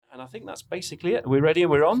And I think that's basically it. We're ready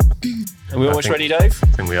and we're on. Are we almost ready, Dave? I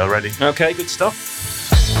think we are ready. Okay, good stuff.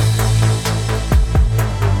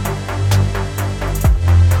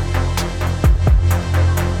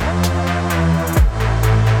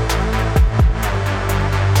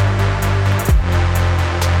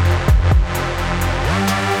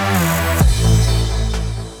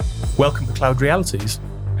 Welcome to Cloud Realities.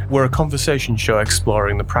 We're a conversation show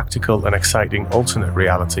exploring the practical and exciting alternate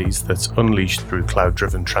realities that's unleashed through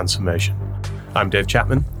cloud-driven transformation. I'm Dave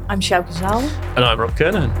Chapman. I'm Shell Gazal. And I'm Rob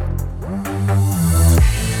Kernahan.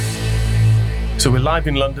 So we're live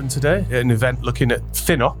in London today at an event looking at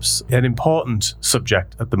FinOps, an important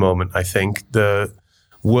subject at the moment, I think. The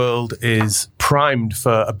world is primed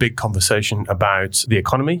for a big conversation about the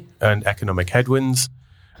economy and economic headwinds.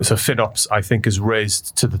 So FinOps, I think, has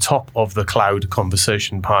raised to the top of the cloud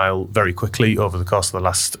conversation pile very quickly over the course of the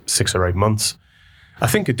last 6 or 8 months. I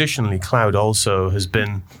think additionally, cloud also has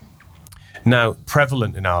been now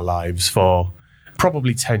prevalent in our lives for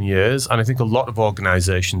probably 10 years. And I think a lot of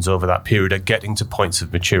organizations over that period are getting to points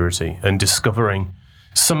of maturity and discovering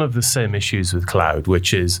some of the same issues with cloud,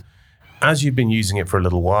 which is, as you've been using it for a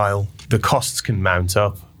little while, the costs can mount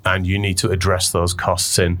up and you need to address those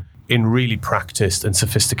costs in really practiced and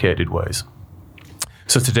sophisticated ways.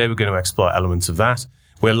 So today we're going to explore elements of that.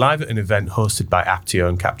 We're live at an event hosted by Aptio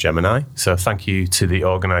and Capgemini. So thank you to the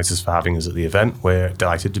organisers for having us at the event. We're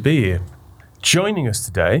delighted to be here. Joining us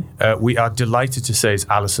today, we are delighted to say is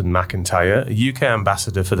Alison McIntyre, a UK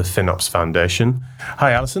ambassador for the FinOps Foundation.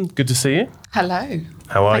 Hi, Alison. Good to see you. Hello.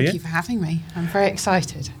 How are you? Thank you for having me. I'm very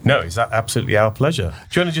excited. No, it's absolutely our pleasure.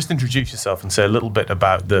 Do you want to just introduce yourself and say a little bit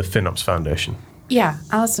about the FinOps Foundation? Yeah,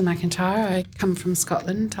 Alison McIntyre. I come from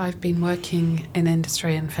Scotland. I've been working in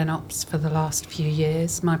industry and FinOps for the last few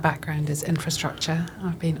years. My background is infrastructure.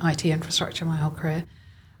 I've been IT infrastructure my whole career.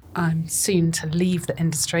 I'm soon to leave the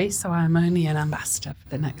industry, so I'm only an ambassador for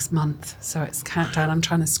the next month. So it's countdown. I'm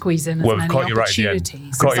trying to squeeze in as many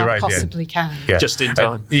opportunities as I possibly can. Yeah. Just in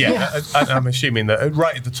time. I'm assuming that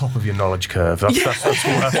right at the top of your knowledge curve. That's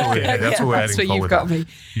what we're heading for. That's where you've got me.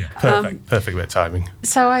 Yeah, perfect bit of timing.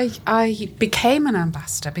 So I became an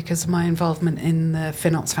ambassador because of my involvement in the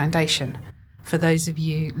FinOps Foundation. For those of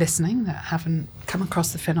you listening that haven't come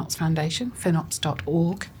across the FinOps Foundation,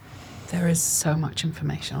 FinOps.org, there is so much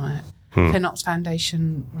information on it. FinOps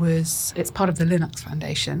Foundation it's part of the Linux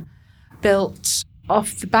Foundation, built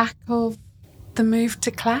off the back of the move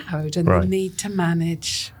to cloud and the need to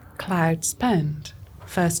manage cloud spend.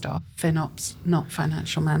 First off, FinOps, not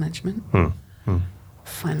financial management.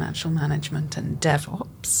 Financial management and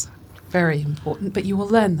DevOps, very important, but you will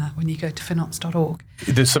learn that when you go to FinOps.org.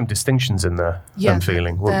 There's some distinctions in there, I'm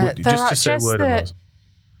feeling. Just say a word on those.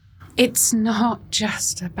 It's not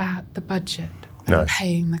just about the budget and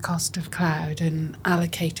paying the cost of cloud and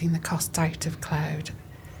allocating the costs out of cloud.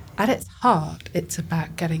 At its heart, it's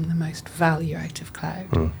about getting the most value out of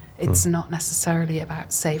cloud. It's not necessarily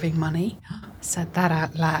about saving money. I said that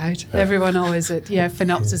out loud. Everyone always,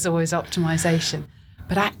 FinOps is always optimization.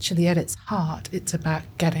 But actually, at its heart, it's about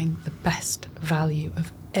getting the best value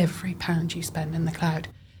of every pound you spend in the cloud.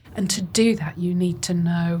 And to do that, you need to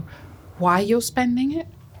know why you're spending it,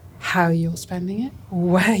 how you're spending it,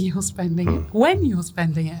 where you're spending it, when you're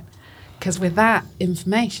spending it. Because with that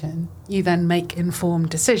information, you then make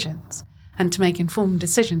informed decisions. And to make informed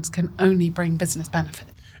decisions can only bring business benefit.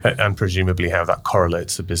 And presumably how that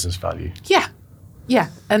correlates to business value. Yeah.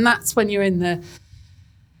 And that's when you're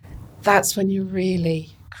that's when you're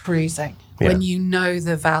really cruising, when you know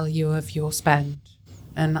the value of your spend.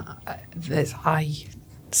 And I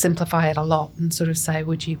simplify it a lot and sort of say,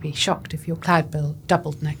 would you be shocked if your cloud bill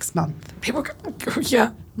doubled next month? People go, oh,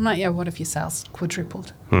 yeah. I'm like, yeah, what if your sales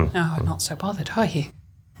quadrupled? No, I'm not so bothered, are you?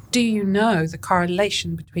 Do you know the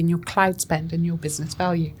correlation between your cloud spend and your business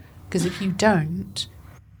value? Because if you don't,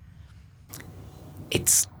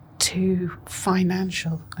 it's too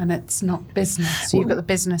financial and it's not business. So you've got the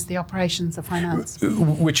business, the operations, the finance.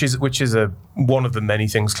 Which is one of the many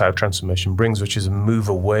things cloud transformation brings, which is a move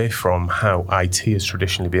away from how IT has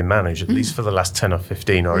traditionally been managed, at least for the last 10 or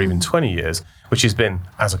 15 or even 20 years, which has been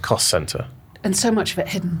as a cost centre. And so much of it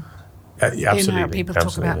hidden. Absolutely. People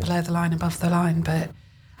talk about below the line, above the line, but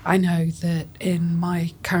I know that in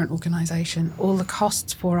my current organisation, all the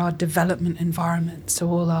costs for our development environment, so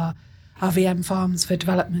all our VM farms for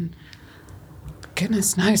development,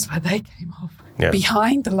 goodness knows where they came off.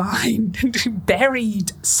 Behind the line,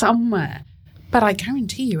 buried somewhere. But I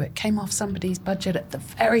guarantee you it came off somebody's budget at the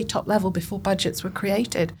very top level before budgets were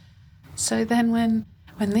created. So then when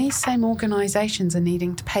these same organisations are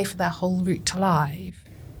needing to pay for their whole route to live,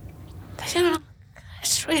 they say,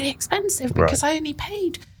 it's really expensive because I only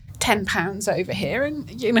paid £10 over here, and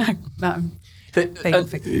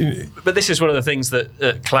But this is one of the things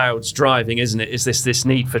that cloud's driving, isn't it? Is this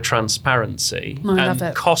need for transparency? I love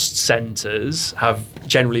it. Cost centres have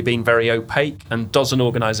generally been very opaque, and does an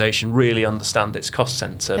organisation really understand its cost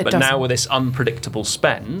centre? But now with this unpredictable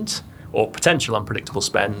spend, or potential unpredictable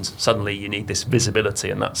spend, suddenly you need this visibility,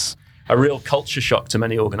 and that's a real culture shock to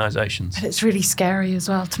many organisations. But it's really scary as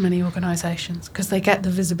well to many organisations, because they get the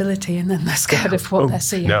visibility and then they're scared of what they're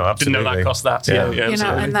seeing. No, absolutely. Didn't know that cost that. Yeah,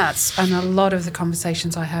 and a lot of the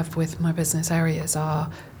conversations I have with my business areas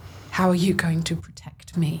are, how are you going to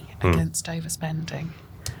protect me against overspending?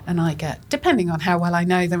 And I get, depending on how well I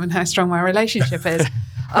know them and how strong my relationship is,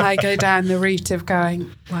 I go down the route of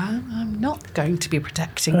going, well, I'm not going to be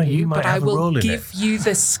protecting you, but I will give you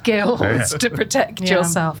the skills to protect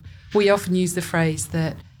yourself. We often use the phrase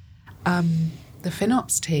that the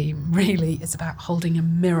FinOps team really is about holding a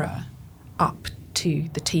mirror up to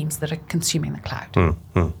the teams that are consuming the cloud.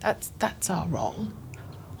 That's our role.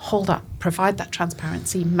 Hold up, provide that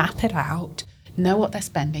transparency, map it out, know what they're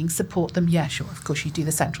spending, support them. Yeah, sure, of course you do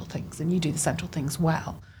the central things, and you do the central things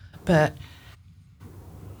well, but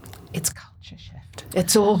it's culture shift.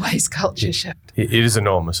 It's always culture shift. It is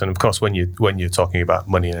enormous, and of course, when you're talking about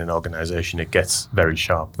money in an organisation, it gets very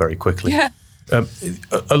sharp very quickly. Yeah.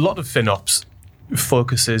 A lot of FinOps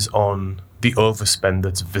focuses on the overspend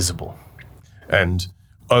that's visible, and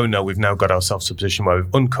oh no, we've now got ourselves to a position where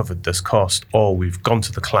we've uncovered this cost, or we've gone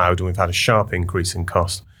to the cloud and we've had a sharp increase in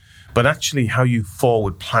cost. But actually, how you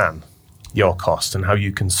forward plan your cost and how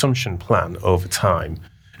you consumption plan over time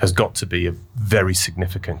has got to be a very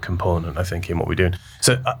significant component, I think, in what we're doing.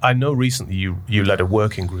 So I know recently you led a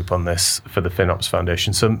working group on this for the FinOps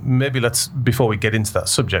Foundation. So maybe before we get into that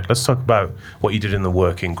subject, let's talk about what you did in the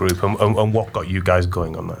working group and what got you guys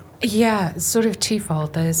going on that. Yeah, it's sort of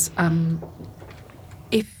twofold. There's,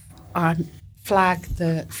 if I flag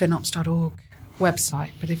the FinOps.org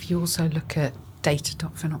website, but if you also look at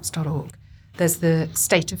data.finops.org, there's the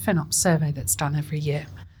State of FinOps survey that's done every year.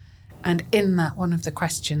 And in that, one of the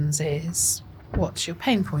questions is, what's your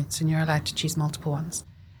pain points? And you're allowed to choose multiple ones.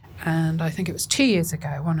 And I think it was 2 years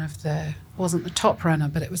ago, wasn't the top runner,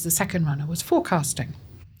 but it was the second runner, was forecasting.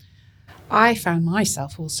 I found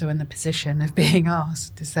myself also in the position of being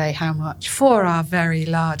asked to say how much for our very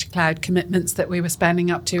large cloud commitments that we were spending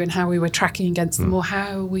up to and how we were tracking against them, or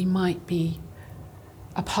how we might be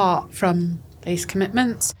apart from these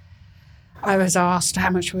commitments. I was asked how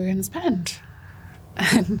much we were going to spend.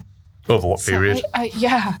 And over what period?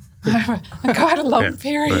 Over quite a long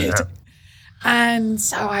period. Yeah. And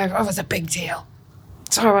so it was a big deal.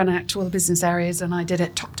 So I went out to all the business areas and I did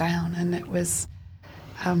it top down, and it was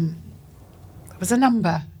a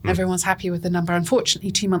number. Everyone's happy with the number. Unfortunately,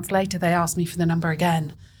 2 months later, they asked me for the number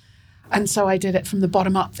again. And so I did it from the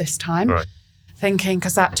bottom up this time, thinking,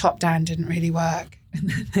 because that top down didn't really work.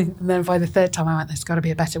 And then by the third time I went, there's got to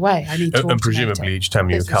be a better way. I need to automate And presumably each time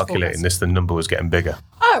you were calculating this, the number was getting bigger.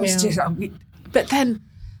 Oh, it was just, but then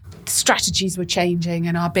strategies were changing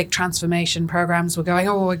and our big transformation programs were going,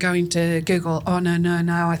 we're going to Google. Oh,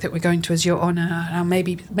 no, I think we're going to Azure. Oh, no,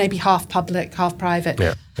 maybe half public, half private.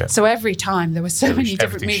 Yeah. So every time there were so many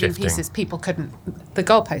different moving pieces, people couldn't, the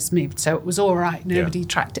goalposts moved, so it was all right. Nobody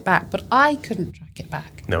tracked it back, but I couldn't track it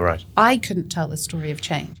back. No, right. I couldn't tell the story of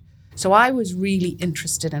change. So I was really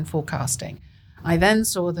interested in forecasting. I then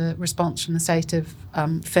saw the response from the State of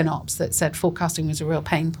FinOps that said forecasting was a real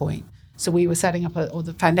pain point. So we were setting up, or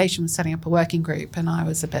the foundation was setting up a working group, and I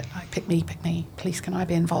was a bit like, pick me, please, can I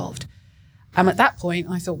be involved? At that point,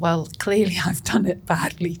 I thought, well, clearly I've done it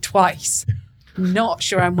badly twice. Not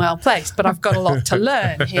sure I'm well placed, but I've got a lot to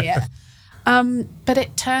learn here. But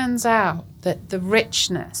it turns out that the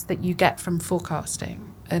richness that you get from forecasting,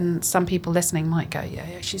 and some people listening might go,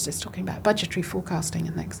 yeah, she's just talking about budgetary forecasting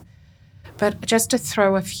and things. But just to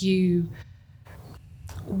throw a few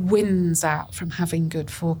wins out from having good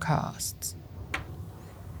forecasts,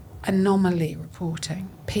 anomaly reporting.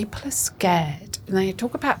 People are scared. And they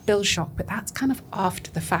talk about bill shock, but that's kind of after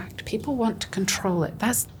the fact. People want to control it.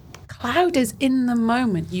 Cloud is in the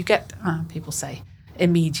moment. You get, people say,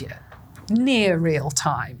 immediate, near real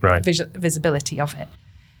time visibility of it.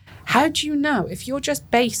 How do you know if you're just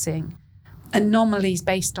basing anomalies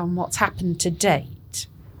based on what's happened to date?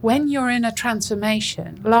 When you're in a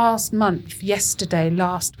transformation, last month, yesterday,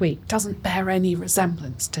 last week, doesn't bear any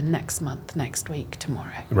resemblance to next month, next week,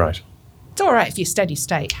 tomorrow. Right. It's all right if you're steady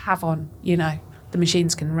state, the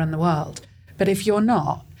machines can run the world. But if you're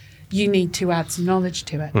not, you need to add some knowledge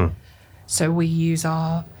to it. So we use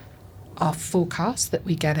our forecast that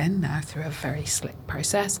we get in now through a very slick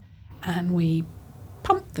process, and we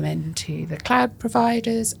pump them into the cloud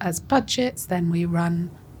providers as budgets. Then we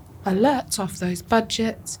run alerts off those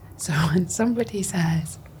budgets. So when somebody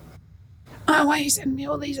says, "Oh, why are you sending me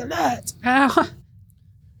all these alerts?"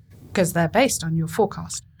 Because they're based on your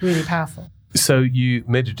forecast. Really powerful. So you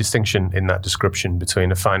made a distinction in that description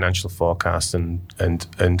between a financial forecast and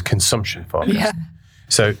consumption forecast. Yeah.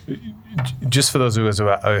 So just for those of us who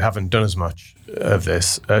haven't done as much of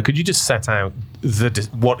this, could you just set out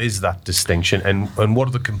what is that distinction and what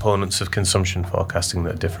are the components of consumption forecasting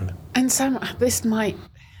that are different? And so this might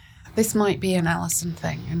be an Alison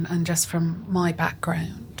thing and just from my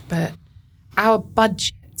background, but our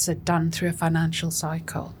budgets are done through a financial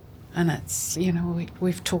cycle. And it's,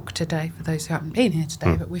 we've talked today, for those who haven't been here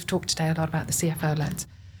today, but we've talked today a lot about the CFO lens.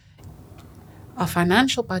 Our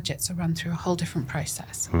financial budgets are run through a whole different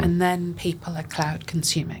process, and then people are cloud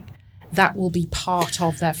consuming. That will be part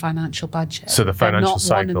of their financial budget. So the financial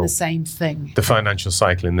cycle, one and the same thing. The financial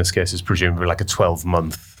cycle in this case is presumably like a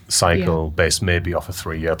 12-month cycle based maybe off a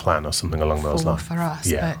 3-year plan or something along those lines. For us,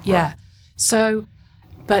 yeah, but yeah. So,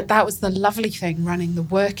 but that was the lovely thing running the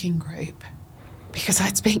working group, because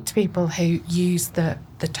I'd speak to people who use the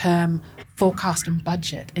term forecast and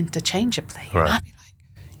budget interchangeably. Right. And I'd be like,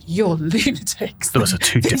 "You're lunatics. Those are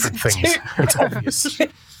two different things. It's obvious."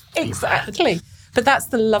 Exactly. But that's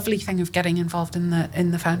the lovely thing of getting involved in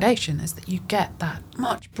the foundation, is that you get that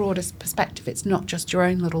much broader perspective. It's not just your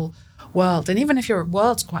own little world. And even if your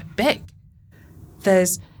world's quite big,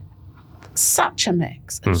 there's such a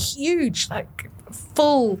mix, a huge,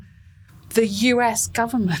 full, the US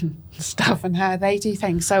government stuff and how they do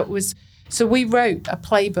things. So we wrote a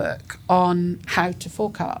playbook on how to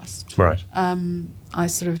forecast. Right. I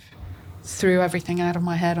sort of threw everything out of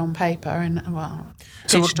my head on paper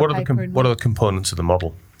So what are the components of the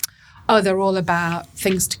model? Oh, they're all about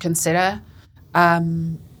things to consider.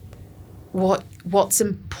 What's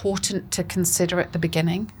important to consider at the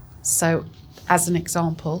beginning. So as an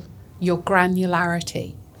example, your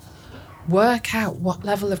granularity. Work out what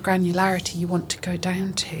level of granularity you want to go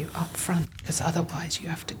down to up front, because otherwise you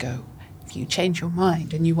have to go. If you change your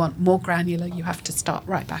mind and you want more granular, you have to start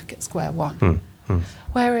right back at square one.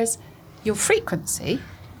 Whereas your frequency,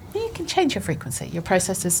 you can change your frequency. Your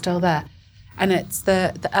process is still there. And it's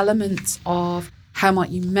the elements of how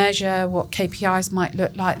might you measure, what KPIs might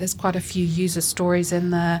look like. There's quite a few user stories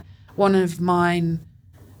in there. One of mine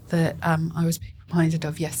that I was being reminded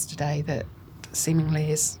of yesterday that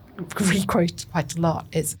seemingly is re-quoted quite a lot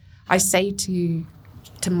is, I say to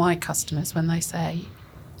my customers when they say,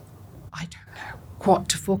 "I don't know what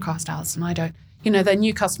to forecast, Alison, I don't." They're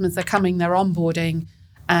new customers, they're coming, they're onboarding,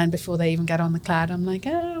 and before they even get on the cloud, I'm like,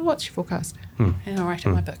 "What's your forecast?" I'll write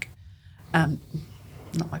in my book.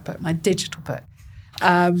 Not my book, my digital book.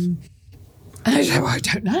 And I go, "I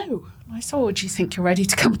don't know." I said, "Well, do you think you're ready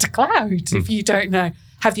to come to cloud if you don't know?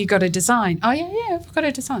 Have you got a design?" "Oh, yeah, I've got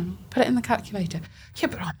a design. Put it in the calculator." "Yeah,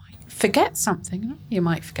 but I might forget something." "You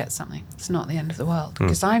might forget something. It's not the end of the world,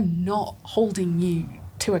 because I'm not holding you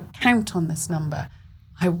to account on this number.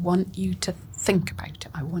 I want you to think about it.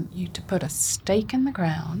 I want you to put a stake in the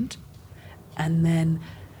ground, and then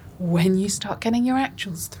when you start getting your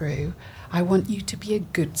actuals through, I want you to be a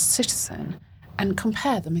good citizen and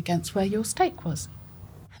compare them against where your stake was.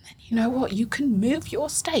 And then you know what? You can move your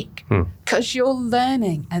stake because you're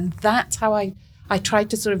learning." And that's how I tried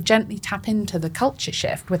to sort of gently tap into the culture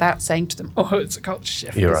shift without saying to them, "Oh, it's a culture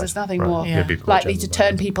shift," because there's nothing more likely to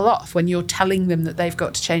turn people off when you're telling them that they've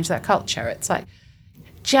got to change their culture. It's like,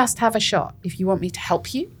 just have a shot. If you want me to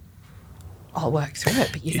help you, I'll work through it.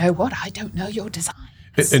 But you know what? I don't know your design.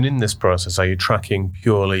 And in this process, are you tracking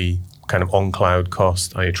purely kind of on-cloud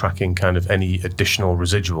cost? Are you tracking kind of any additional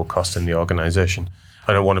residual cost in the organization?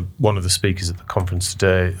 I know one of the speakers at the conference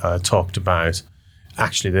today talked about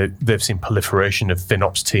actually they've seen proliferation of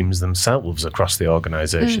FinOps teams themselves across the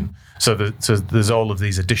organization. So there's all of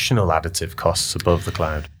these additional additive costs above the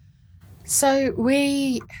cloud. So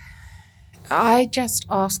I just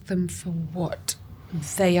ask them for what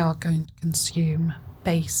they are going to consume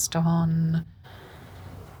based on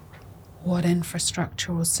what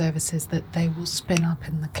infrastructure or services that they will spin up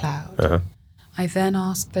in the cloud. I then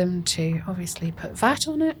ask them to obviously put VAT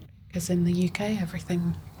on it, because in the UK,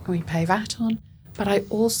 everything we pay VAT on. But I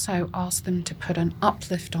also ask them to put an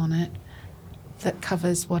uplift on it that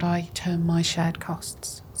covers what I term my shared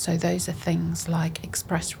costs. So those are things like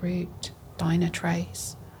Express Route,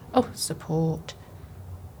 Dynatrace, support.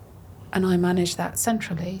 And I manage that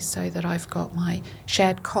centrally so that I've got my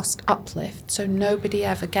shared cost uplift, so nobody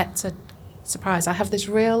ever gets a surprise. I have this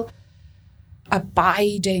real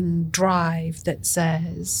abiding drive that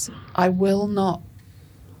says I will not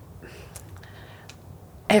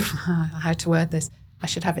how to word this? I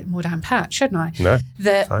should have it more down pat, shouldn't I? No,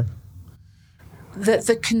 fine. That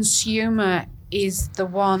the consumer is the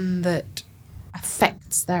one that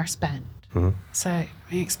affects their spend. Mm-hmm. So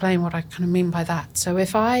let me explain what I kind of mean by that. So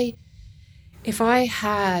if I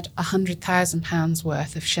had £100,000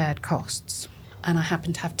 worth of shared costs and I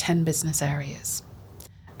happened to have 10 business areas,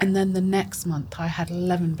 and then the next month I had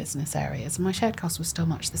 11 business areas and my shared cost was still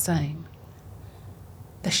much the same,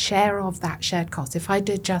 the share of that shared cost, if I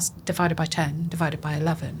did just divided by 10, divided by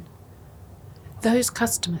 11, those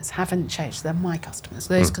customers haven't changed. They're my customers.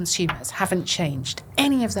 Those consumers haven't changed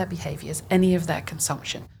any of their behaviours, any of their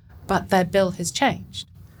consumption, but their bill has changed.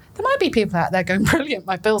 There might be people out there going, brilliant,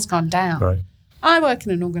 my bill's gone down. Right. I work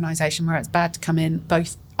in an organisation where it's bad to come in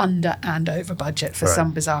both under and over budget for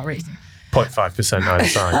some bizarre reason. 0.5% either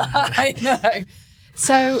side. I know.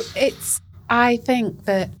 So I think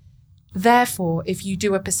that, therefore, if you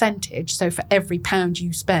do a percentage, so for every pound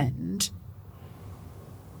you spend,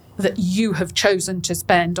 that you have chosen to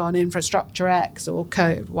spend on infrastructure X or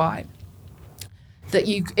code Y,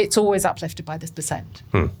 it's always uplifted by this percent.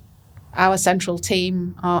 Our central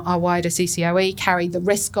team, our wider CCOE, carry the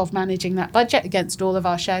risk of managing that budget against all of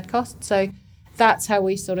our shared costs. So that's how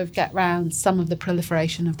we sort of get round some of the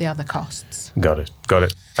proliferation of the other costs. Got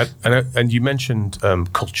it. And you mentioned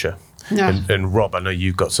culture. Yeah. And Rob, I know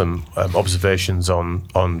you've got some observations on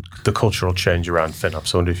the cultural change around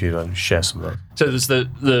FinOps. I wonder if you'd share some of that. So there's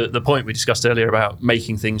the point we discussed earlier about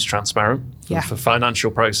making things transparent. Yeah. For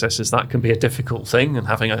financial processes, that can be a difficult thing, and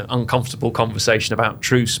having an uncomfortable conversation about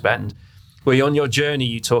true spend. Where on your journey,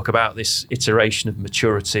 you talk about this iteration of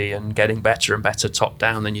maturity and getting better and better top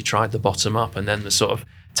down, then you tried the bottom up, and then the sort of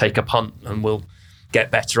take a punt and we'll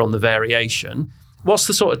get better on the variation. What's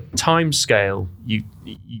the sort of time scale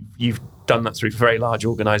you've done that through for very large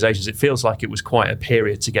organisations? It feels like it was quite a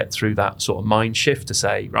period to get through that sort of mind shift to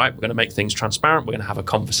say, right, we're going to make things transparent, we're going to have a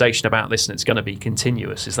conversation about this, and it's going to be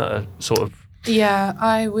continuous. Is that a sort of... Yeah,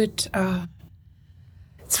 I would...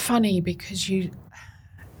 it's funny because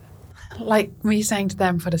like me saying to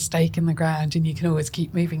them, put a stake in the ground and you can always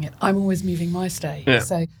keep moving it. I'm always moving my stake. Yeah.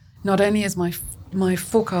 So not only has my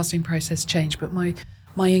forecasting process changed, but my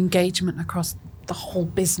engagement across the whole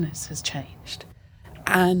business has changed.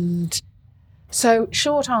 And so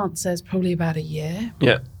short answer is probably about a year.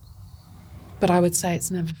 Yeah. But I would say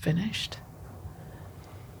it's never finished.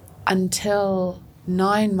 Until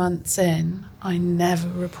 9 months in, I never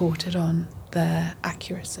reported on their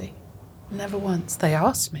accuracy. Never once. They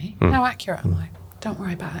asked me, how accurate am I? Don't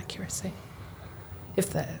worry about accuracy.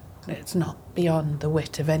 It's not beyond the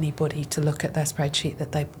wit of anybody to look at their spreadsheet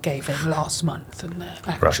that they gave in last month and their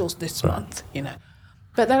actuals this month,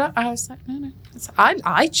 But then I was like, no.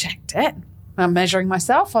 I checked it. I'm measuring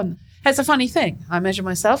myself on... It's a funny thing. I measure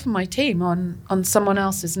myself and my team on someone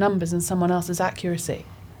else's numbers and someone else's accuracy.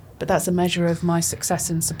 But that's a measure of my success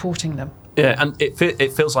in supporting them. Yeah, and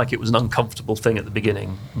it feels like it was an uncomfortable thing at the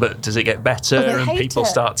beginning, but does it get better and people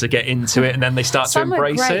start to get into it and then they start to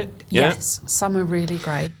embrace it? Yeah? Yes, some are really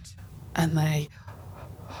great and I'm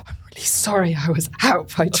really sorry I was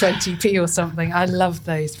out by 20p or something. I love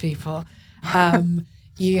those people.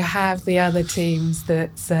 You have the other teams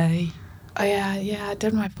that say, oh yeah, I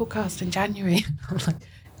did my forecast in January. I'm like,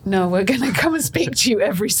 no, we're going to come and speak to you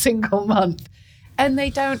every single month. And they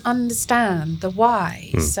don't understand the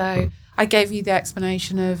why. So I gave you the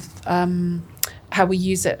explanation of how we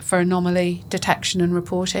use it for anomaly detection and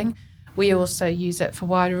reporting. We also use it for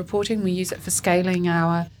wider reporting. We use it for scaling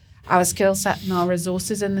our skill set and our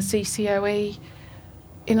resources in the CCOE.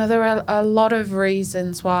 There are a lot of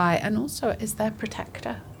reasons why. And also it is their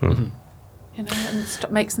protector. Mm-hmm. And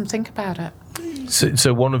it makes them think about it.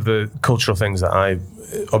 So one of the cultural things that I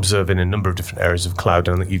observe in a number of different areas of cloud,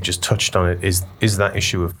 and that you've just touched on it, is that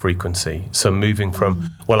issue of frequency. So moving from,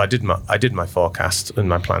 I did my forecast and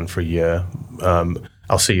my plan for a year.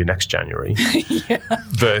 I'll see you next January.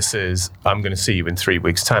 Versus I'm going to see you in 3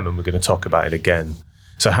 weeks' time and we're going to talk about it again.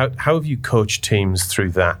 So how have you coached teams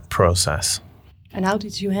through that process? And how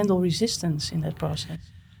did you handle resistance in that process?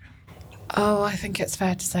 Oh, I think it's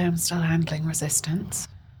fair to say I'm still handling resistance.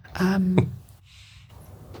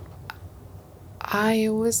 I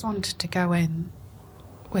always wanted to go in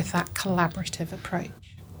with that collaborative approach.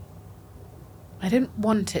 I didn't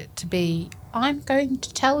want it to be, I'm going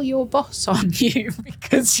to tell your boss on you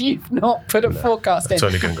because you've not put a forecast in. It's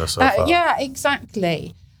only going to go so far. Yeah,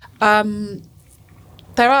 exactly. There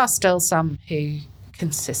are still some who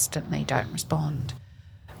consistently don't respond.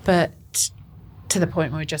 But to the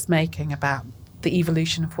point we were just making about the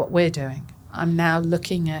evolution of what we're doing, I'm now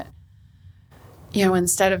looking at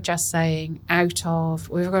instead of just saying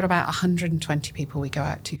we've got about 120 people we go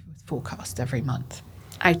out to with forecast every month.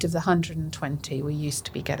 Out of the 120, we used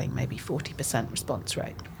to be getting maybe 40% response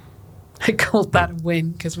rate. I called that a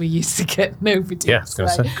win because we used to get nobody. Yeah, I was going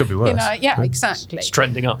to say, it could be worse. Exactly. It's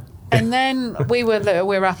trending up. And then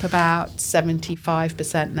we're up about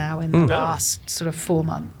 75% now in the last sort of 4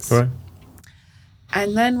 months. Right.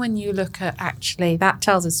 And then when you look at actually, that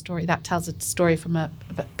tells a story. That tells a story from a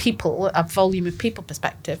volume of people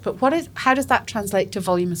perspective. But how does that translate to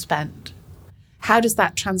volume of spend? How does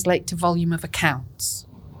that translate to volume of accounts?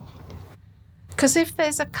 Because if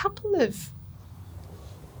there's a couple of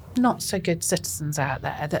not so good citizens out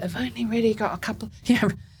there that have only really got a couple,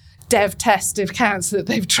 dev test accounts that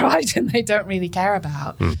they've tried and they don't really care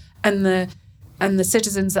about, and the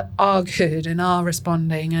citizens that are good and are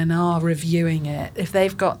responding and are reviewing it, if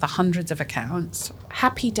they've got the hundreds of accounts,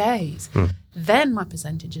 happy days. Then my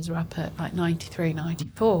percentages are up at like 93,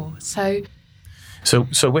 94. So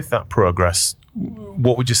with that progress,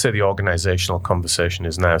 what would you say the organisational conversation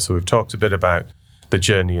is now? So we've talked a bit about the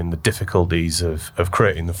journey and the difficulties of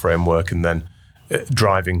creating the framework and then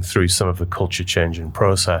driving through some of the culture change and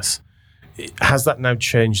process. Has that now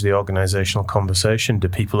changed the organisational conversation? Do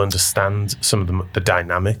people understand some of the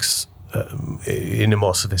dynamics in a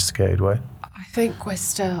more sophisticated way? I think we're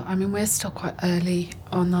still quite early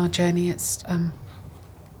on our journey. It's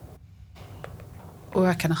we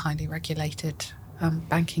work in a highly regulated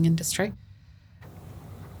banking industry.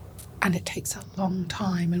 And it takes a long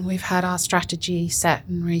time, and we've had our strategy set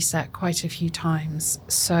and reset quite a few times.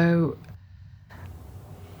 So,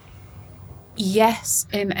 yes,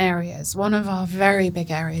 in areas. One of our very big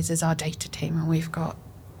areas is our data team, and we've got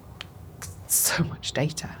so much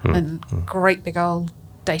data and great big old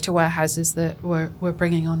data warehouses that we're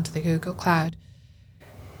bringing onto the Google Cloud.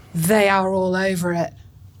 They are all over it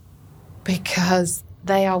because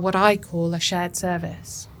they are what I call a shared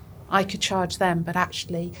service. I could charge them, but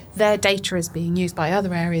actually their data is being used by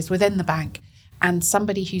other areas within the bank, and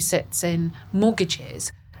somebody who sits in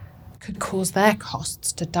mortgages could cause their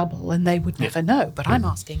costs to double and they would never know. But I'm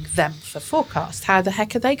asking them for forecast. How the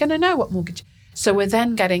heck are they going to know what mortgage? So we're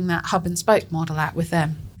then getting that hub and spoke model out with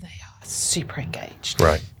them. They are super engaged.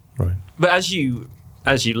 Right. But as you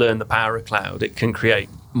learn the power of cloud, it can create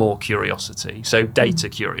more curiosity. So data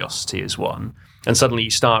curiosity is one. And suddenly you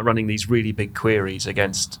start running these really big queries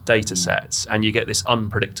against data sets and you get this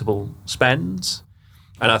unpredictable spend.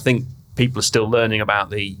 And I think people are still learning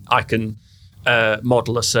about I can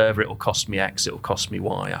model a server, it will cost me X, it will cost me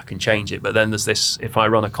Y, I can change it. But then there's this, if I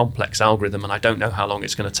run a complex algorithm and I don't know how long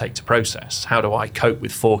it's going to take to process, how do I cope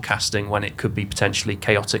with forecasting when it could be potentially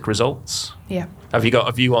chaotic results? Yeah. Have you got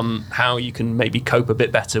a view on how you can maybe cope a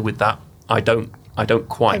bit better with that? I don't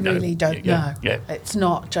quite know. I really don't know. Yeah. It's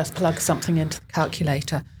not just plug something into the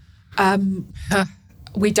calculator.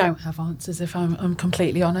 We don't have answers, if I'm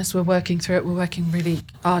completely honest. We're working through it.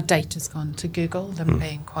 Our data's gone to Google, them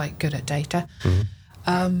being quite good at data.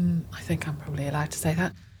 I think I'm probably allowed to say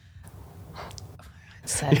that.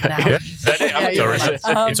 It's said now. Yeah.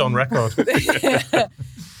 It's on record.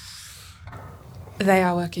 They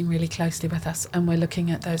are working really closely with us, and we're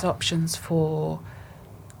looking at those options for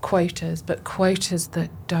quotas, but quotas that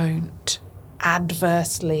don't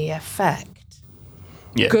adversely affect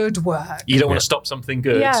good work. You don't want to stop something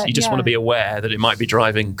good. You just want to be aware that it might be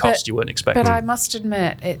driving costs you weren't expecting. But I must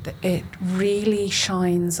admit, it really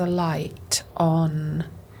shines a light on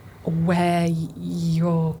where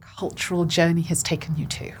your cultural journey has taken you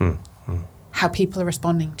to. How people are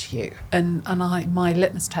responding to you. And my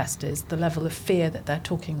litmus test is the level of fear that they're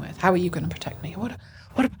talking with. How are you going to protect me? What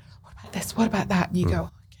about this? What about that? And you go,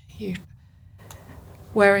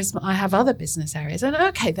 whereas I have other business areas, and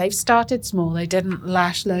they've started small. They didn't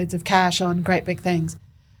lash loads of cash on great big things,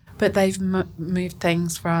 but they've moved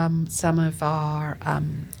things from some of our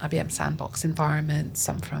IBM Sandbox environments,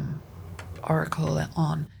 some from Oracle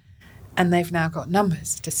on, and they've now got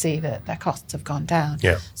numbers to see that their costs have gone down.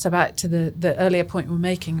 Yeah. So back to the earlier point we were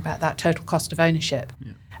making about that total cost of ownership.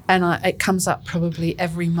 Yeah. And it comes up probably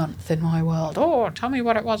every month in my world. Oh, tell me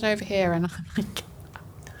what it was over here. And I'm like,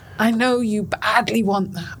 I know you badly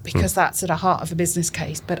want that because that's at the heart of a business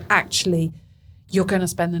case, but actually you're going to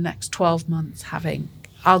spend the next 12 months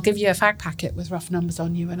I'll give you a fact packet with rough numbers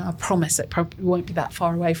on you, and I promise it probably won't be that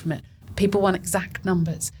far away from it. People want exact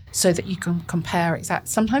numbers so that you can compare exact.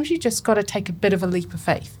 Sometimes you just got to take a bit of a leap of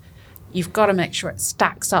faith. You've got to make sure it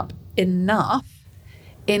stacks up enough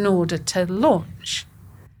in order to launch.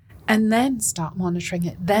 And then start monitoring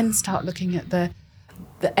it, then start looking at the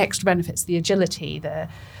extra benefits, the agility, the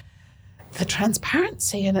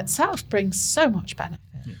transparency in itself brings so much benefit.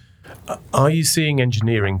 Are you seeing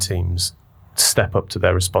engineering teams step up to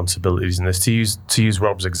their responsibilities in this? To use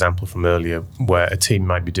Rob's example from earlier, where a team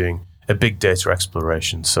might be doing a big data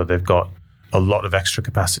exploration, so they've got a lot of extra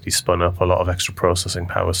capacity spun up, a lot of extra processing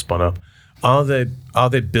power spun up. Are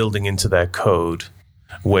they building into their code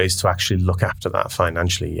ways to actually look after that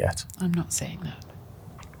financially yet? I'm not seeing that.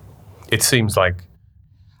 It seems like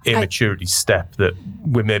a maturity step that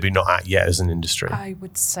we're maybe not at yet as an industry. I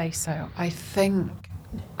would say so. I think,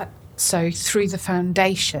 so through the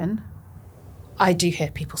foundation, I do hear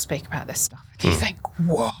people speak about this stuff. And you think,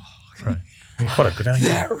 whoa. Right. What a good idea.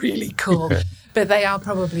 They're really cool. But they are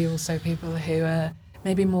probably also people who are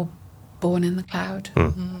maybe more born in the cloud.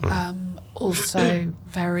 Also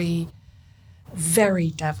very,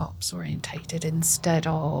 very DevOps orientated instead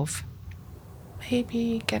of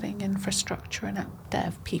maybe getting infrastructure and app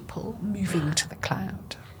dev people moving to the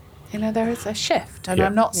cloud. You know, there is a shift. And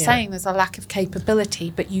I'm not saying there's a lack of capability,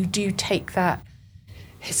 but you do take that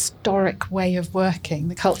historic way of working,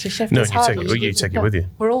 the culture shift. No, you take it with you.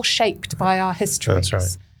 We're all shaped by our histories. That's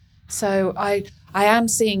right. So I am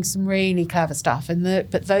seeing some really clever stuff,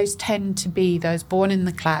 but those tend to be those born in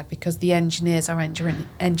the cloud because the engineers are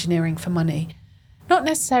engineering for money. Not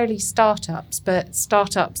necessarily startups, but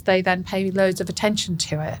startups, they then pay loads of attention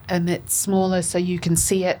to it, and it's smaller so you can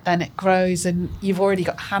see it, then it grows, and you've already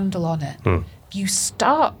got a handle on it. You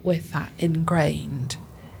start with that ingrained.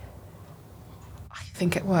 I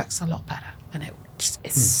think it works a lot better, and it's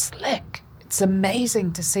slick. It's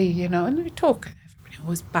amazing to see, you know, and we talk, everybody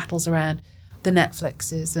always battles around the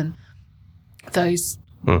Netflixes and those,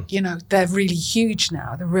 you know, they're really huge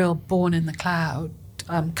now, the real born in the cloud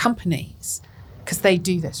companies, because they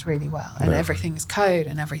do this really well, and everything's code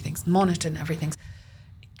and everything's monitored and everything's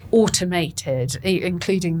automated,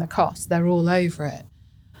 including the cost. They're all over it.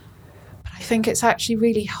 But I think it's actually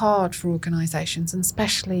really hard for organisations, and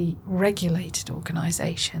especially regulated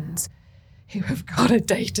organisations, who have got a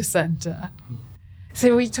data centre.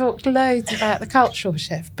 So we talked loads about the cultural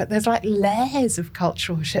shift, but there's like layers of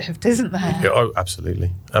cultural shift, isn't there? Yeah, oh,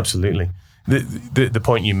 absolutely. Absolutely. The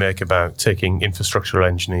point you make about taking infrastructural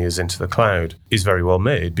engineers into the cloud is very well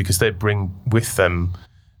made, because they bring with them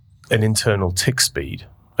an internal tick speed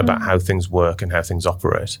about how things work and how things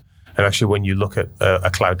operate. And actually, when you look at a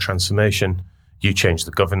cloud transformation, you change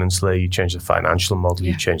the governance layer, you change the financial model,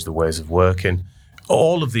 you change the ways of working.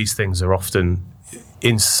 All of these things are often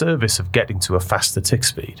in service of getting to a faster tick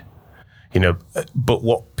speed. You know, but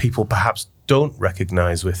what people perhaps don't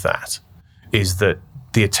recognize with that is that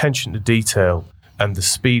the attention to detail and the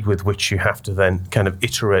speed with which you have to then kind of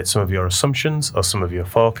iterate some of your assumptions or some of your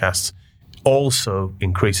forecasts also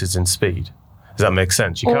increases in speed. Does that make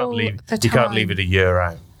sense? You can't leave it a year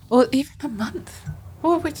out. Or even a month.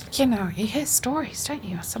 Or, you know, you hear stories, don't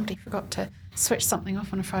you? Somebody forgot to switch something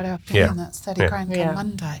off on a Friday afternoon. That's 30 grand come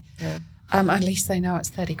Monday. Yeah. At least they know it's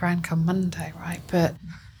 30 grand come Monday, right? But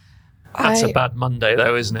that's a bad Monday,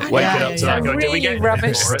 though, isn't it? Waking up to that, going, did we get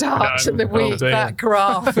rubbish start to the week? That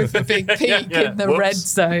graph with the big peak in the red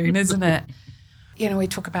zone, isn't it? You know, we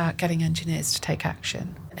talk about getting engineers to take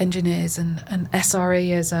action. Engineers and SRE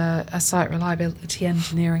is a site reliability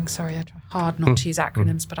engineering. Sorry, I try hard not to use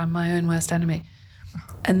acronyms, but I'm my own worst enemy.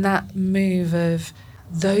 And that move of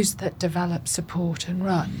those that develop, support and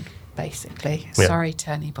run, basically. Yeah. Sorry to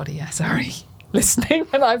anybody SRE listening,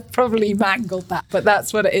 and I've probably mangled that, but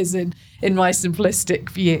that's what it is in my simplistic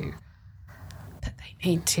view. That they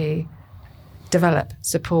need to develop,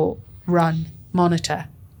 support, run, monitor,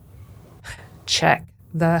 check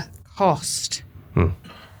the cost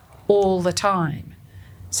all the time.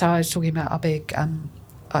 So I was talking about our big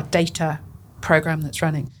our data program that's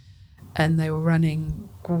running, and they were running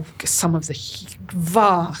some of the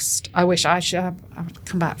vast, I wish I would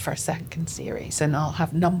come back for a second series and I'll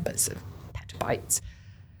have numbers of petabytes.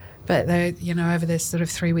 But they, you know, over this sort of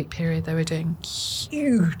 3-week period, they were doing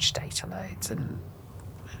huge data loads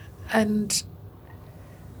and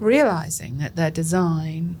realising that their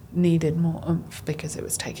design needed more oomph because it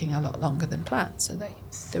was taking a lot longer than planned. So they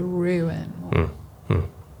threw in more.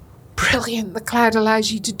 Brilliant. The cloud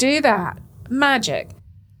allows you to do that. Magic.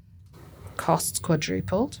 Costs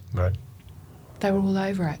quadrupled. Right. They were all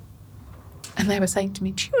over it. And they were saying to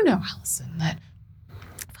me, do you know, Alison, that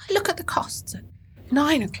if I look at the costs at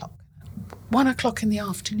 9 o'clock, 1 o'clock in the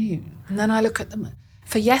afternoon, and then I look at them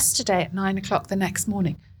for yesterday at 9 o'clock the next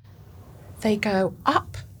morning, they go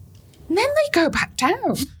up, and then they go back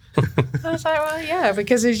down. I was like, well, yeah,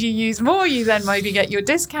 because as you use more, you then maybe get your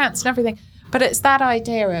discounts and everything. But it's that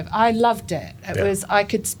idea of, I loved it. It was, I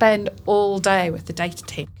could spend all day with the data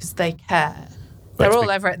team because they care. They're all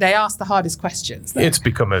over it. They ask the hardest questions. It's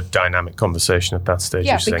become a dynamic conversation at that stage.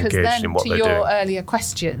 Yeah, You're because engaged then in what to they're your doing. earlier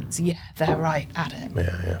questions, they're right at it.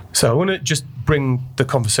 Yeah. So I want to just bring the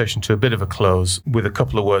conversation to a bit of a close with a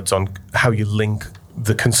couple of words on how you link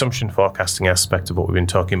the consumption forecasting aspect of what we've been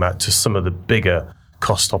talking about to some of the bigger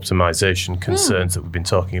cost optimization concerns that we've been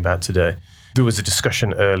talking about today. There was a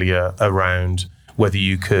discussion earlier around whether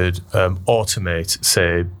you could automate,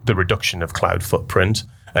 say, the reduction of cloud footprint.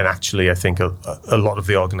 And actually, I think a lot of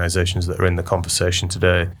the organizations that are in the conversation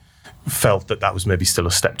today felt that was maybe still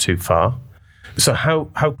a step too far. So how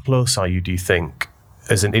close are you, do you think,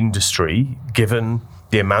 as an industry, given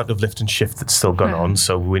the amount of lift and shift that's still gone on?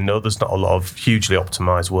 So we know there's not a lot of hugely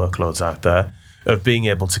optimized workloads out there, of being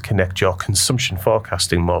able to connect your consumption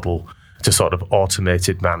forecasting model to sort of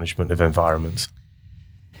automated management of environments?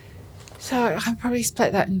 So I'll probably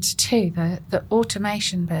split that into two. The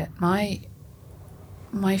automation bit,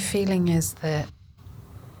 my feeling is that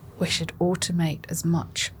we should automate as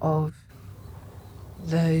much of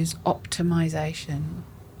those optimization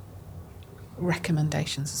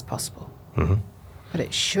recommendations as possible. Mm-hmm. But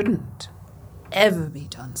it shouldn't ever be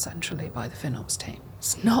done centrally by the FinOps team.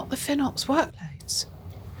 It's not the FinOps workloads.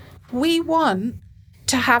 We want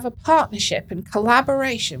to have a partnership and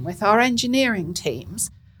collaboration with our engineering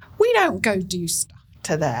teams. We don't go do stuff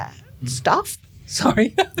to their stuff.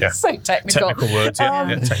 Sorry, so technical. Technical words,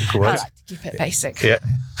 technical words. I like to keep it basic. Yeah.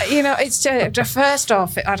 It's just first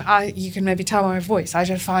off, you can maybe tell by my voice, I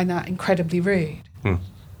just find that incredibly rude.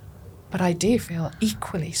 But I do feel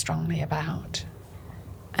equally strongly about,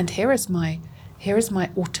 and here is my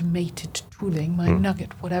automated tooling, my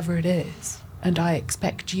nugget, whatever it is, and I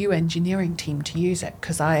expect you engineering team to use it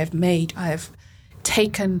because I have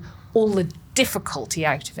taken all the difficulty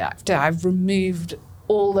out of it. I've removed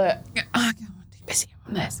all the, I'm too busy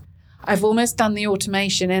on this. I've almost done the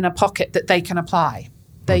automation in a pocket that they can apply.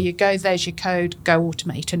 There you go, there's your code, go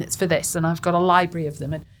automate, and it's for this. And I've got a library of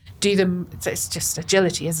them and do them, it's just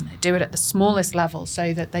agility, isn't it? Do it at the smallest level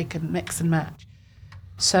so that they can mix and match.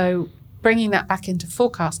 So bringing that back into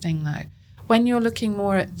forecasting though, when you're looking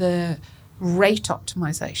more at the rate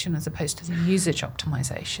optimization as opposed to the usage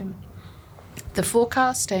optimization, the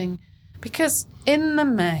forecasting, because in the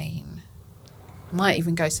main, I might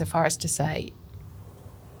even go so far as to say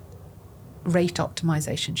rate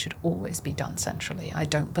optimization should always be done centrally. I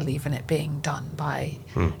don't believe in it being done by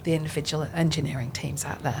the individual engineering teams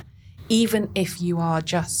out there. Even if you are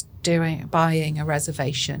just buying a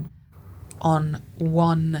reservation on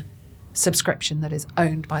one subscription that is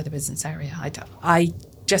owned by the business area. I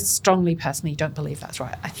just strongly personally don't believe that's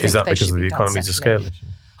right. I think is that because of the economies of scale issue?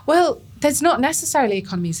 Well, there's not necessarily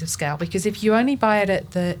economies of scale because if you only buy it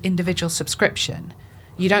at the individual subscription,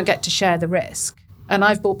 you don't get to share the risk. And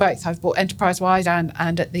I've bought both. I've bought enterprise-wide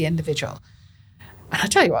and at the individual. And I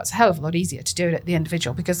tell you what, it's a hell of a lot easier to do it at the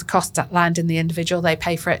individual because the costs that land in the individual, they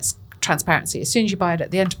pay for its transparency. As soon as you buy it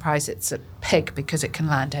at the enterprise, it's a pig because it can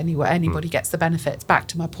land anywhere. Anybody gets the benefits. Back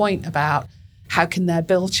to my point about how can their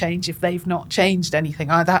bill change if they've not changed anything?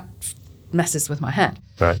 That messes with my head.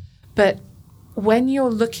 Right. But when you're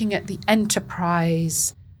looking at the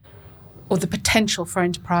enterprise or the potential for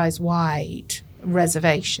enterprise-wide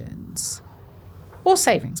reservations or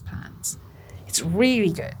savings plans, it's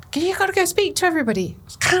really good. You've got to go speak to everybody.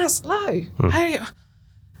 It's kind of slow.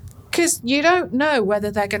 Because you don't know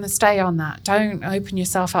whether they're going to stay on that. Don't open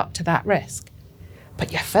yourself up to that risk.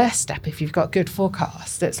 But your first step, if you've got good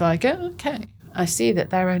forecasts, it's like, okay, I see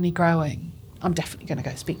that they're only growing. I'm definitely going to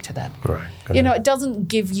go speak to them. Right. It doesn't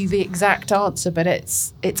give you the exact answer, but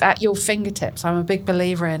it's at your fingertips. I'm a big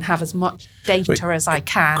believer in have as much data as I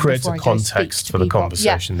can. Creates a before I go speak context to for the people.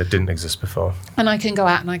 conversation that didn't exist before. And I can go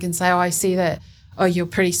out and I can say, I see that, you're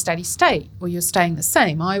pretty steady state, or you're staying the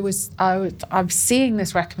same. I'm seeing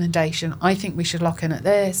this recommendation. I think we should lock in at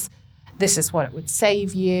this. This is what it would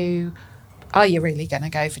save you. Are you really going to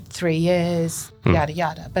go for 3 years? Yada,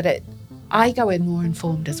 yada. But I go in more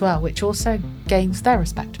informed as well, which also gains their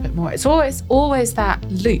respect a bit more. It's always that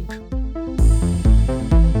loop.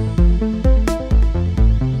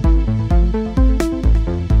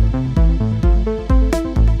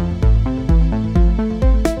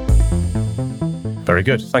 Very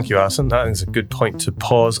good. Thank you, Alison. That is a good point to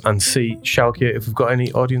pause and see, Shalkia, if we've got any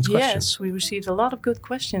audience questions. Yes, we received a lot of good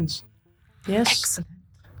questions. Yes. Excellent.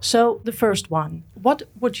 So the first one, what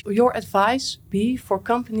would your advice be for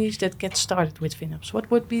companies that get started with FinOps? What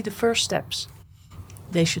would be the first steps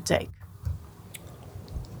they should take?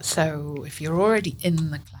 So if you're already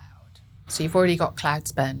in the cloud, so you've already got cloud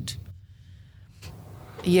spend,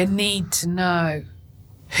 you need to know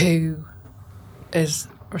who is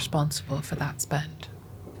responsible for that spend.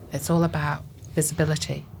 It's all about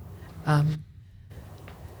visibility.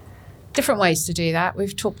 Different ways to do that.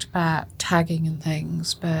 We've talked about tagging and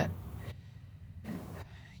things, but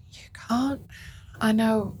you can't. I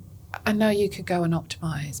know you could go and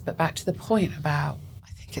optimize, but back to the point about,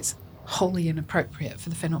 I think it's wholly inappropriate for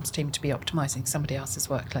the FinOps team to be optimizing somebody else's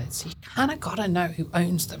workloads. So you kind of got to know who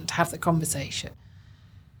owns them to have the conversation.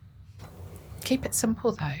 Keep it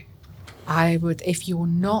simple though. I would, if you're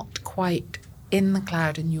not quite in the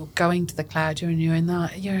cloud and you're going to the cloud, you're in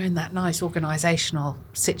that nice organizational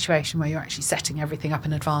situation where you're actually setting everything up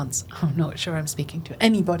in advance. I'm not sure I'm speaking to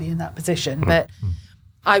anybody in that position, but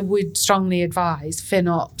I would strongly advise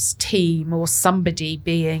FinOps team or somebody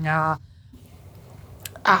being an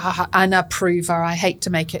approver. I hate to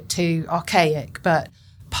make it too archaic, but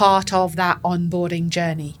part of that onboarding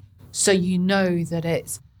journey. So you know that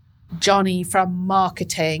it's Johnny from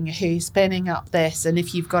marketing who's spinning up this, and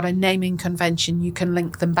if you've got a naming convention, you can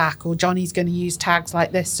link them back, or Johnny's going to use tags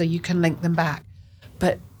like this so you can link them back.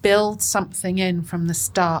 But build something in from the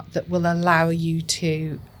start that will allow you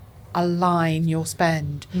to align your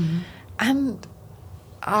spend. And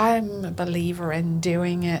I'm a believer in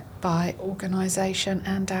doing it by organisation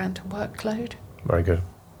and down to workload. Very good.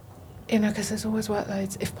 Because there's always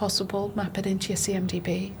workloads. If possible, map it into your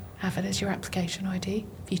CMDB. Have it as your application ID.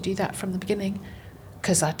 If you do that from the beginning,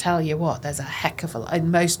 because I tell you what, there's a heck of a,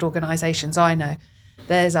 in most organisations I know,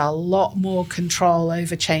 there's a lot more control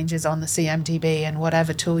over changes on the CMDB, and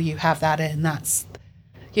whatever tool you have that in, that's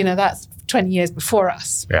 20 years before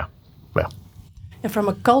us. Yeah. And from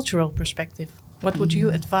a cultural perspective, what would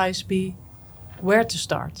you advise be where to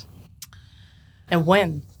start and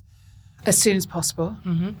when? As soon as possible.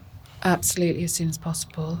 Absolutely, as soon as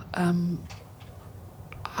possible.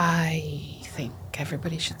 I think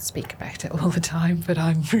everybody should speak about it all the time, but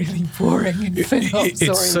I'm really boring and FinOps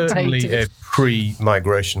It's certainly a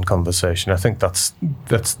pre-migration conversation. I think that's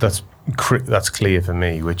clear for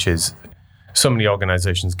me, which is so many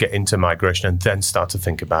organizations get into migration and then start to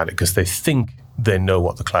think about it because they think they know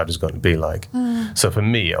what the cloud is going to be like. So for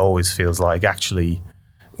me, it always feels like actually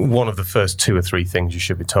one of the first 2 or 3 things you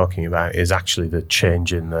should be talking about is actually the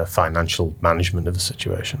change in the financial management of the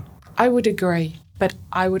situation. I would agree. But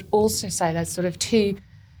I would also say there's there's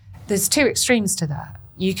 2 extremes to that.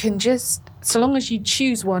 You can just, so long as you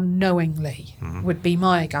choose one knowingly, would be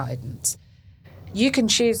my guidance. You can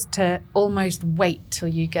choose to almost wait till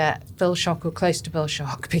you get bill shock or close to bill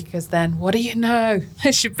shock, because then what do you know?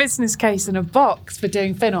 There's your business case in a box for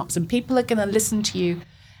doing FinOps, and people are going to listen to you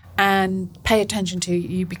and pay attention to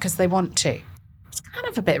you because they want to. It's kind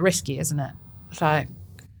of a bit risky, isn't it? It's like,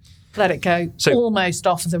 let it go almost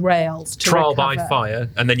off the rails. Trial by fire,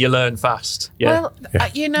 and then you learn fast. Yeah. Well,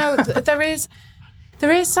 there is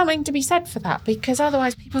something to be said for that, because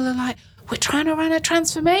otherwise people are like, we're trying to run a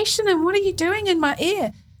transformation and what are you doing in my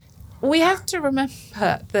ear? We have to remember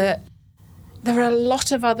that there are a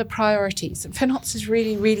lot of other priorities, and FinOps is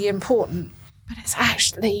really, really important, but it's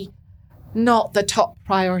actually not the top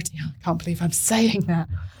priority. I can't believe I'm saying that.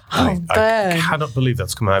 I cannot believe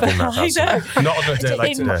that's come out of your mouth. Not on a day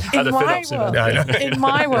like today. In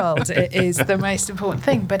my world, it is the most important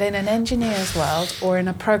thing. But in an engineer's world, or in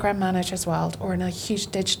a program manager's world, or in a huge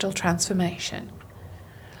digital transformation,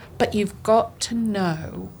 but you've got to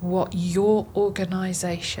know what your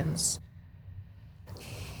organisation's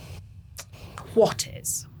what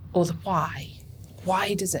is, or the why.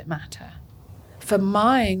 Why does it matter? For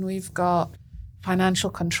mine, we've got financial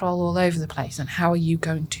control all over the place, and how are you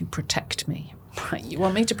going to protect me? Right, you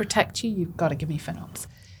want me to protect you, you've got to give me FinOps.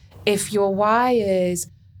 If your why is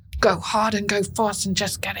go hard and go fast and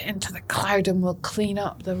just get it into the cloud and we'll clean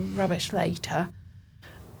up the rubbish later,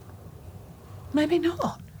 maybe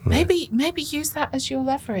not. Maybe use that as your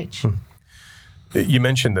leverage. You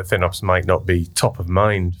mentioned that FinOps might not be top of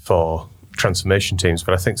mind for transformation teams,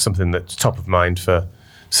 but I think something that's top of mind for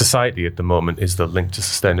society at the moment is the link to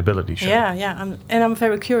sustainability. I'm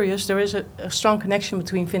very curious. There is a strong connection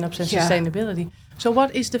between FinOps and sustainability. So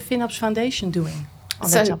what is the FinOps Foundation doing on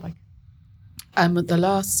that topic? At the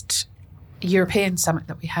last European summit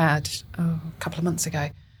that we had a couple of months ago,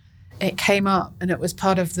 it came up and it was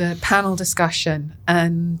part of the panel discussion,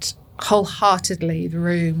 and wholeheartedly the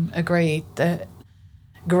room agreed that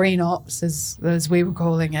green ops, as we were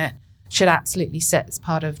calling it, should absolutely sit as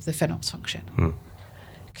part of the FinOps function.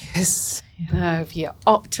 Because, if you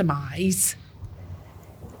optimize,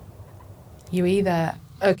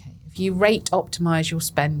 if you rate optimize your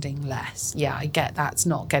spending less, I get that's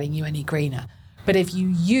not getting you any greener. But if you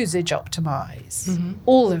usage optimize,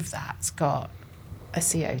 all of that's got a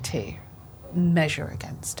CO2 measure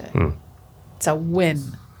against it. It's a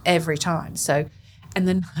win every time. So And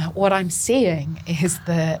then what I'm seeing is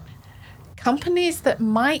that companies that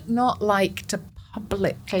might not like to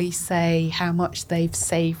publicly say how much they've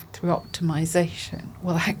saved through optimization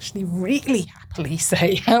will actually really happily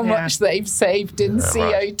say how much they've saved in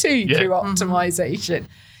CO2 through optimization.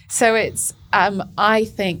 So it's, I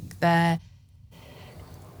think they're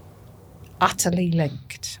utterly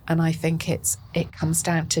linked. And I think it comes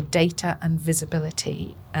down to data and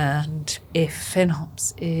visibility. And if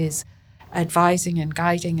FinOps is advising and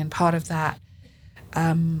guiding and part of that,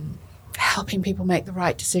 helping people make the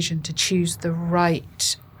right decision to choose the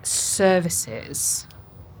right services.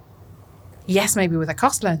 Yes, maybe with a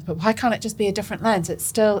cost lens, but why can't it just be a different lens?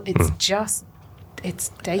 It's data,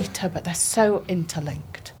 but they're so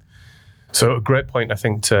interlinked. So a great point, I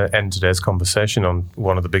think, to end today's conversation on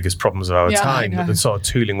one of the biggest problems of our time, that the sort of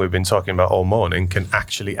tooling we've been talking about all morning can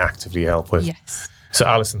actually actively help with. Yes. So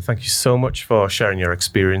Alison, thank you so much for sharing your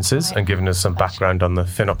experiences and giving us some background on the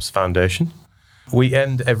FinOps Foundation. We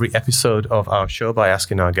end every episode of our show by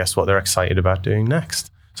asking our guests what they're excited about doing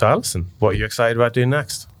next. So Alison, what are you excited about doing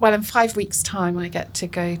next? Well, in 5 weeks' time, I get to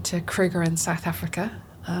go to Kruger in South Africa.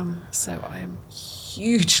 So I am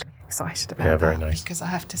hugely excited about very nice. Because I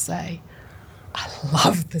have to say, I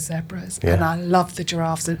love the zebras and I love the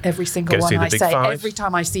giraffes, and every single one I say, every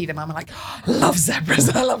time I see them, I'm like, I love zebras,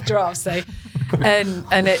 I love giraffes. So,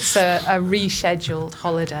 and it's a rescheduled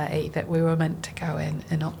holiday that we were meant to go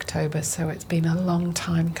in October. So it's been a long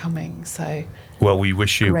time coming. So, well, we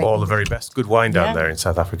wish you all the very best. Good wine down there in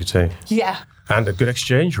South Africa too. Yeah. And a good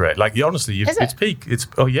exchange rate. Like, honestly, it's peak. It's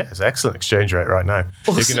excellent exchange rate right now.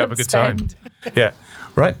 Awesome. You can have a good time. Yeah,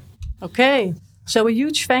 right. Okay. So a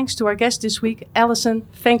huge thanks to our guest this week, Alison.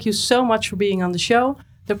 Thank you so much for being on the show,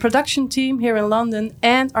 the production team here in London,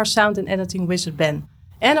 and our sound and editing wizard, Ben.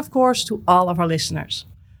 And of course, to all of our listeners.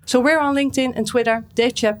 So we're on LinkedIn and Twitter,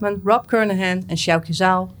 Dave Chapman, Rob Kernahan, and Sjoukje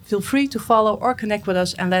Zaal. Feel free to follow or connect with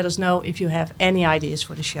us and let us know if you have any ideas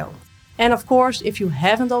for the show. And of course, if you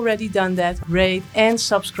haven't already done that, rate and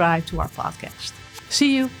subscribe to our podcast.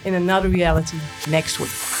 See you in another reality next week.